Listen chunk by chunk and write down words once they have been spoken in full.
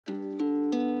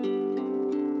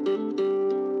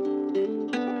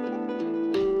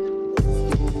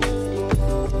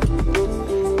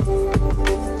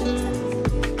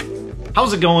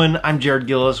How's it going? I'm Jared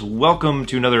Gillis. Welcome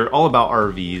to another All About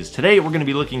RVs. Today we're going to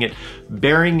be looking at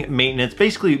bearing maintenance,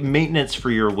 basically maintenance for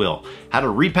your wheel. How to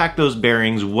repack those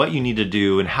bearings, what you need to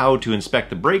do, and how to inspect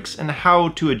the brakes and how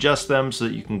to adjust them so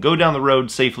that you can go down the road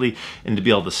safely and to be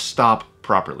able to stop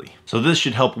properly. So this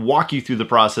should help walk you through the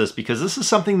process because this is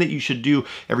something that you should do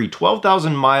every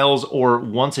 12,000 miles or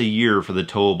once a year for the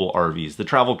towable RVs, the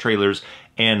travel trailers,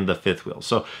 and the fifth wheel.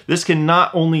 So this can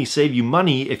not only save you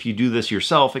money if you do this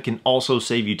yourself, it can also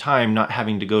save you time not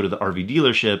having to go to the RV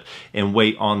dealership and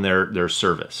wait on their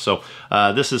service. So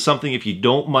this is something, if you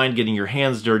don't mind getting your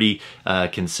hands dirty,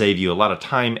 can save you a lot of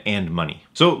time and money.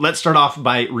 So let's start off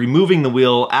by removing the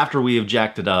wheel after we have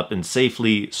jacked it up and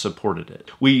safely supported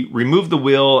it. We remove the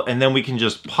wheel and then we can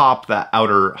just pop that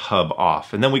outer hub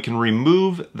off, and then we can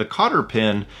remove the cotter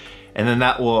pin, and then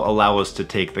that will allow us to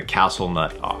take the castle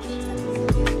nut off,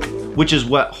 which is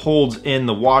what holds in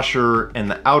the washer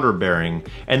and the outer bearing,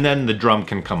 and then the drum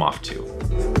can come off too.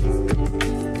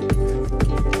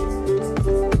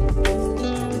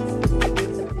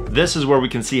 This is where we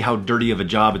can see how dirty of a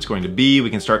job it's going to be. We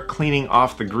can start cleaning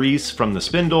off the grease from the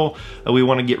spindle. We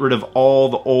want to get rid of all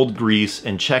the old grease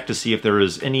and check to see if there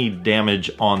is any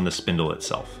damage on the spindle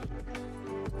itself.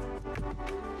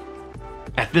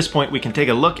 At this point, we can take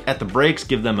a look at the brakes,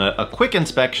 give them a quick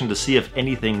inspection to see if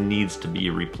anything needs to be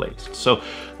replaced. So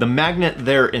the magnet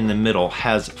there in the middle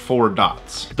has 4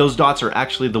 dots. Those dots are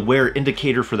actually the wear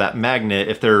indicator for that magnet.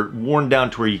 If they're worn down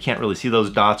to where you can't really see those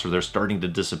dots or they're starting to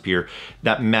disappear,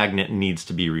 that magnet needs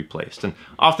to be replaced. And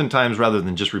oftentimes, rather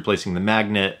than just replacing the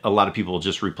magnet, a lot of people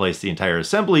just replace the entire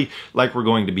assembly like we're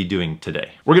going to be doing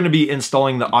today. We're going to be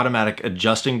installing the automatic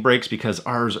adjusting brakes because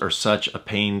ours are such a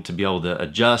pain to be able to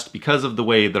adjust because of the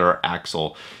way that our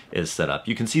axle is set up.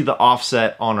 You can see the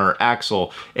offset on our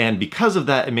axle, and because of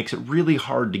that, it makes it really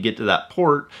hard to get to that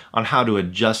port on how to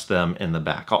adjust them in the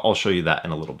back. I'll show you that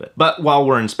in a little bit. But while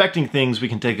we're inspecting things, we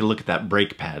can take a look at that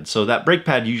brake pad. So that brake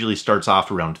pad usually starts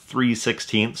off around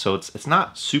 3/16, so it's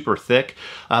not super thick,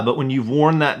 but when you've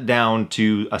worn that down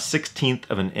to a 1/16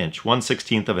 of an inch,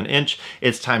 1/16 of an inch,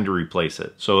 it's time to replace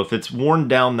it. So if it's worn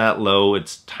down that low,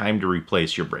 it's time to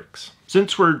replace your brakes.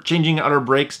 Since we're changing out our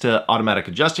brakes to automatic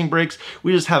adjusting brakes,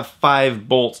 we just have 5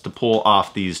 bolts to pull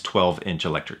off these 12-inch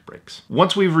electric brakes.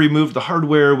 Once we've removed the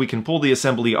hardware, we can pull the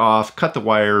assembly off, cut the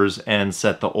wires, and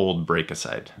set the old brake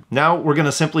aside. Now we're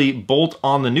gonna simply bolt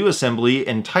on the new assembly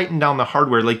and tighten down the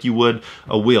hardware like you would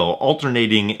a wheel,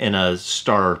 alternating in a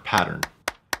star pattern.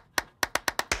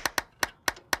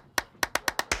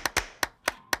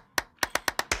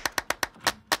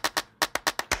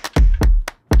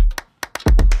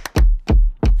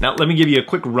 Now, let me give you a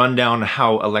quick rundown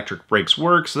how electric brakes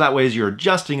work, so that way as you're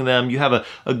adjusting them, you have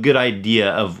a good idea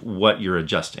of what you're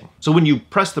adjusting. So when you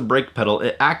press the brake pedal,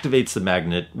 it activates the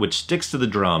magnet, which sticks to the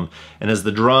drum, and as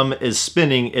the drum is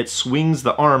spinning, it swings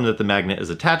the arm that the magnet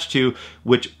is attached to,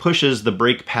 which pushes the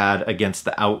brake pad against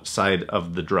the outside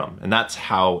of the drum, and that's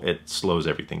how it slows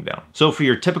everything down. So for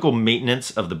your typical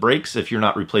maintenance of the brakes, if you're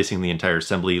not replacing the entire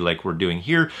assembly like we're doing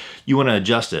here, you want to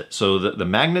adjust it. So the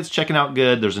magnet's checking out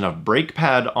good, there's enough brake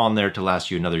pad on there to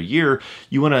last you another year.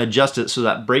 You want to adjust it so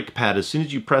that brake pad, as soon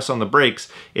as you press on the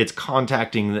brakes, it's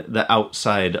contacting the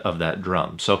outside of that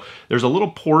drum. So there's a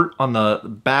little port on the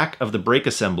back of the brake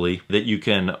assembly that you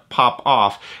can pop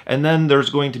off, and then there's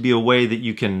going to be a way that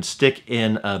you can stick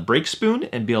in a brake spoon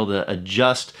and be able to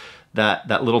adjust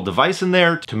that little device in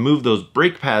there to move those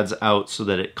brake pads out so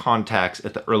that it contacts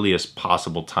at the earliest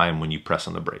possible time when you press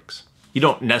on the brakes. You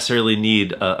don't necessarily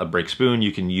need a brake spoon.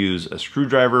 You can use a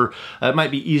screwdriver. It might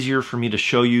be easier for me to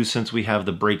show you since we have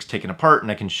the brakes taken apart,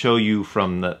 and I can show you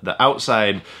from the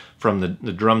outside, from the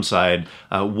drum side,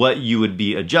 what you would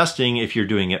be adjusting if you're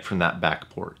doing it from that back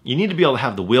port. You need to be able to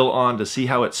have the wheel on to see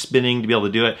how it's spinning to be able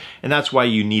to do it, and that's why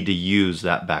you need to use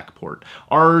that back port.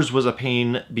 Ours was a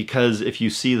pain because if you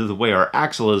see the way our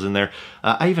axle is in there,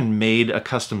 I even made a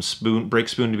custom brake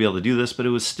spoon to be able to do this, but it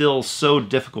was still so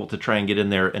difficult to try and get in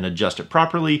there and adjust it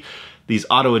properly. These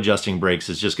auto adjusting brakes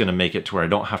is just gonna make it to where I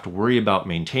don't have to worry about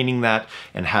maintaining that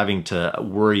and having to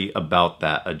worry about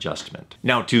that adjustment.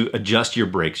 Now, to adjust your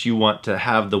brakes, you want to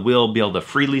have the wheel be able to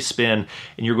freely spin,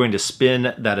 and you're going to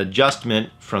spin that adjustment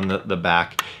from the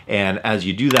back. And as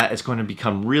you do that, it's going to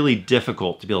become really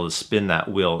difficult to be able to spin that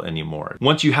wheel anymore.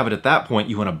 Once you have it at that point,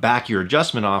 you want to back your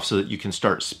adjustment off so that you can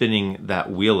start spinning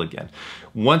that wheel again.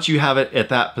 Once you have it at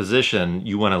that position,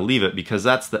 you want to leave it because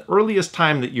that's the earliest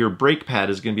time that your brake pad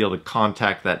is going to be able to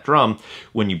contact that drum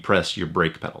when you press your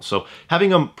brake pedal. So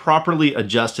having them properly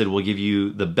adjusted will give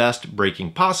you the best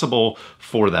braking possible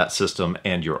for that system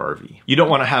and your RV. You don't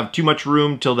want to have too much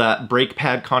room till that brake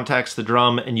pad contacts the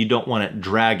drum, and you don't want it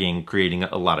dragging, creating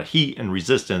a lot of heat and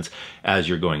resistance as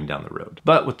you're going down the road.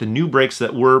 But with the new brakes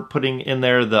that we're putting in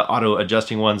there, the auto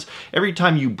adjusting ones, every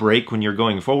time you brake when you're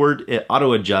going forward, it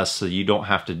auto adjusts so you don't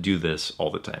have to do this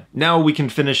all the time. Now we can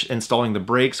finish installing the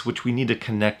brakes, which we need to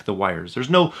connect the wires. There's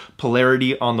no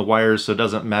polarity on the wires, so it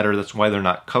doesn't matter. That's why they're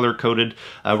not color coded.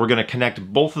 We're going to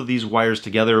connect both of these wires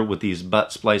together with these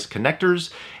butt splice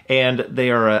connectors, and they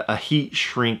are a heat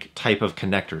shrink type of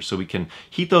connector. So we can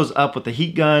heat those up with the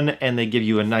heat gun, and they give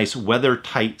you a nice weather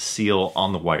tight seal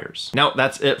on the wires. Now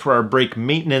that's it for our brake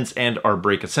maintenance and our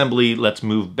brake assembly. Let's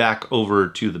move back over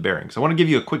to the bearings. I want to give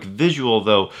you a quick visual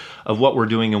though of what we're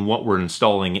doing and what we're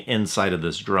installing inside of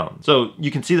this drum. So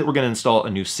you can see that we're going to install a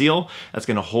new seal that's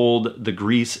going to hold the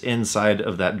grease inside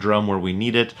of that drum where we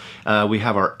need it. We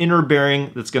have our inner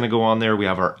bearing that's going to go on there. We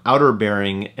have our outer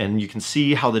bearing, and you can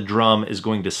see how the drum is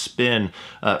going to spin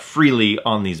freely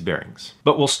on these bearings.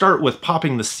 But we'll start with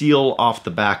popping the seal off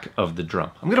the back of the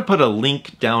drum. I'm going to put a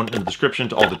link down in the description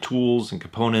to all the tools and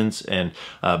components and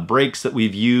brakes that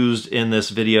we've used in this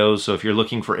video. So if you're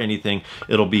looking for anything,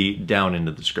 it'll be down in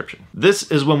the description. This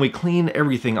is when we clean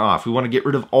everything off. We want to get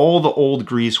rid of all the old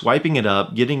grease, wiping it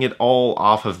up, getting it all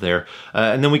off of there.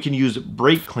 And then we can use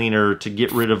brake cleaner to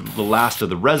get rid of the last of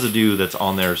the residue that's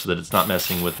on there so that it's not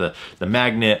messing with the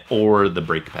magnet or the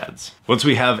brake pads. Once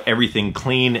we have everything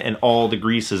clean and all the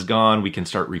grease is gone, we can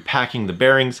start repacking the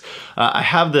bearings. I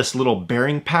have this little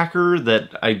bearing packer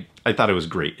that I thought it was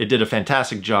great. It did a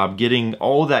fantastic job getting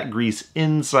all that grease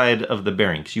inside of the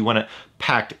bearing because you want it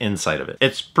packed inside of it.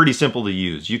 It's pretty simple to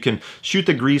use. You can shoot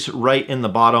the grease right in the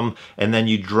bottom, and then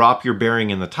you drop your bearing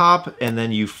in the top, and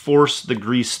then you force the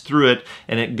grease through it,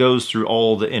 and it goes through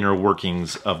all the inner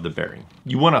workings of the bearing.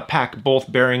 You want to pack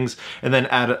both bearings and then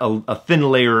add a thin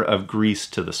layer of grease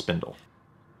to the spindle.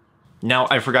 Now,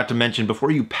 I forgot to mention, before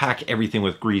you pack everything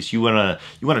with grease, you wanna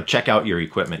check out your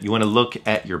equipment. You wanna look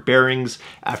at your bearings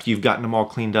after you've gotten them all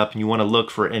cleaned up, and you wanna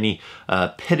look for any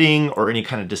pitting or any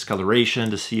kind of discoloration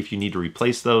to see if you need to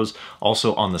replace those.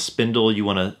 Also on the spindle, you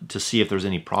want to see if there's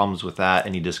any problems with that,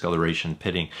 any discoloration,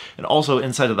 pitting. And also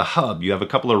inside of the hub, you have a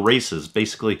couple of races,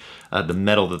 basically the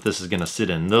metal that this is gonna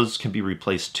sit in. Those can be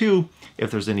replaced too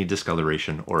if there's any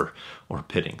discoloration or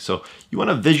pitting. So you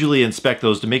wanna visually inspect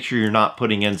those to make sure you're not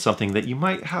putting in something that you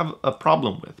might have a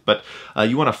problem with. But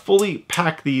you want to fully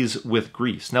pack these with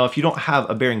grease. Now, if you don't have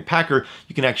a bearing packer,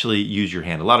 you can actually use your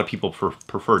hand. A lot of people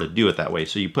prefer to do it that way.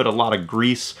 So you put a lot of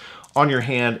grease on your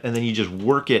hand, and then you just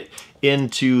work it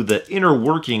into the inner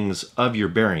workings of your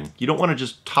bearing. You don't want to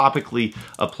just topically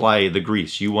apply the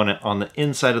grease. You want it on the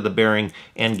inside of the bearing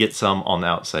and get some on the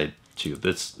outside too.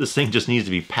 This thing just needs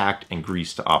to be packed and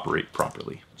greased to operate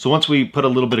properly. So once we put a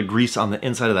little bit of grease on the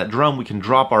inside of that drum, we can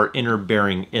drop our inner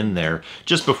bearing in there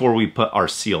just before we put our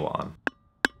seal on.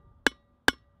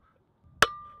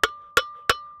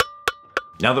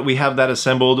 Now that we have that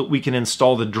assembled, we can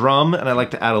install the drum, and I like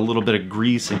to add a little bit of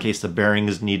grease in case the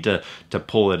bearings need to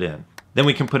pull it in. Then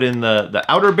we can put in the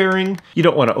outer bearing. You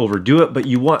don't want to overdo it, but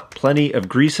you want plenty of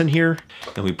grease in here.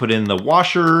 And we put in the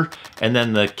washer and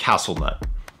then the castle nut.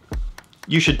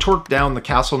 You should torque down the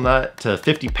castle nut to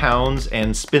 50 pounds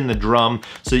and spin the drum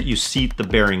so that you seat the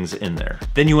bearings in there.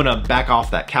 Then you want to back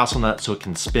off that castle nut so it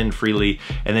can spin freely,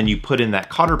 and then you put in that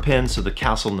cotter pin so the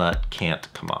castle nut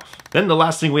can't come off. Then the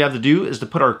last thing we have to do is to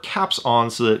put our caps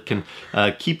on so that it can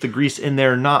keep the grease in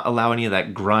there, not allow any of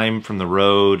that grime from the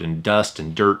road and dust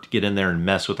and dirt to get in there and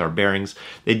mess with our bearings.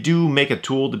 They do make a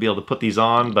tool to be able to put these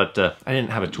on, but I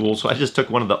didn't have a tool, so I just took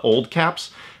one of the old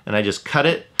caps and I just cut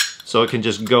it so it can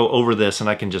just go over this, and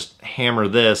I can just hammer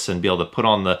this and be able to put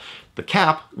on the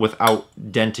cap without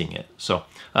denting it. So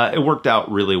it worked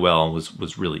out really well and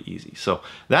was really easy. So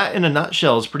that in a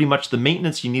nutshell is pretty much the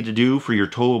maintenance you need to do for your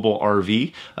towable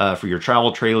RV, for your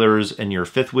travel trailers and your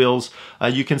fifth wheels.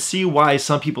 You can see why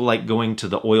some people like going to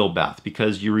the oil bath,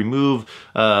 because you remove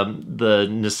the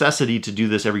necessity to do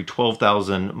this every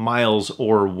 12,000 miles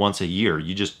or once a year.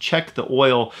 You just check the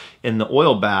oil in the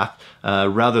oil bath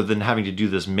rather than having to do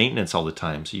this maintenance all the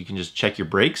time. So you can just check your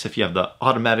brakes. If you have the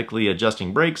automatically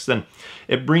adjusting brakes, then then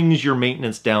it brings your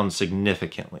maintenance down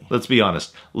significantly. Let's be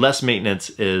honest, less maintenance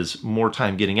is more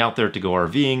time getting out there to go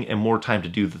RVing and more time to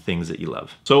do the things that you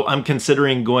love. So I'm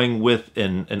considering going with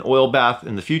an oil bath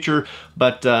in the future,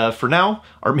 but for now,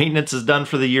 our maintenance is done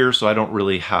for the year, so I don't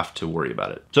really have to worry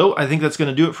about it. So I think that's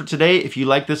gonna do it for today. If you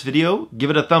like this video, give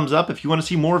it a thumbs up. If you wanna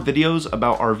see more videos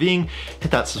about RVing,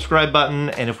 hit that subscribe button,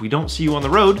 and if we don't see you on the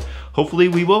road, hopefully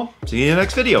we will see you in the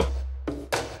next video.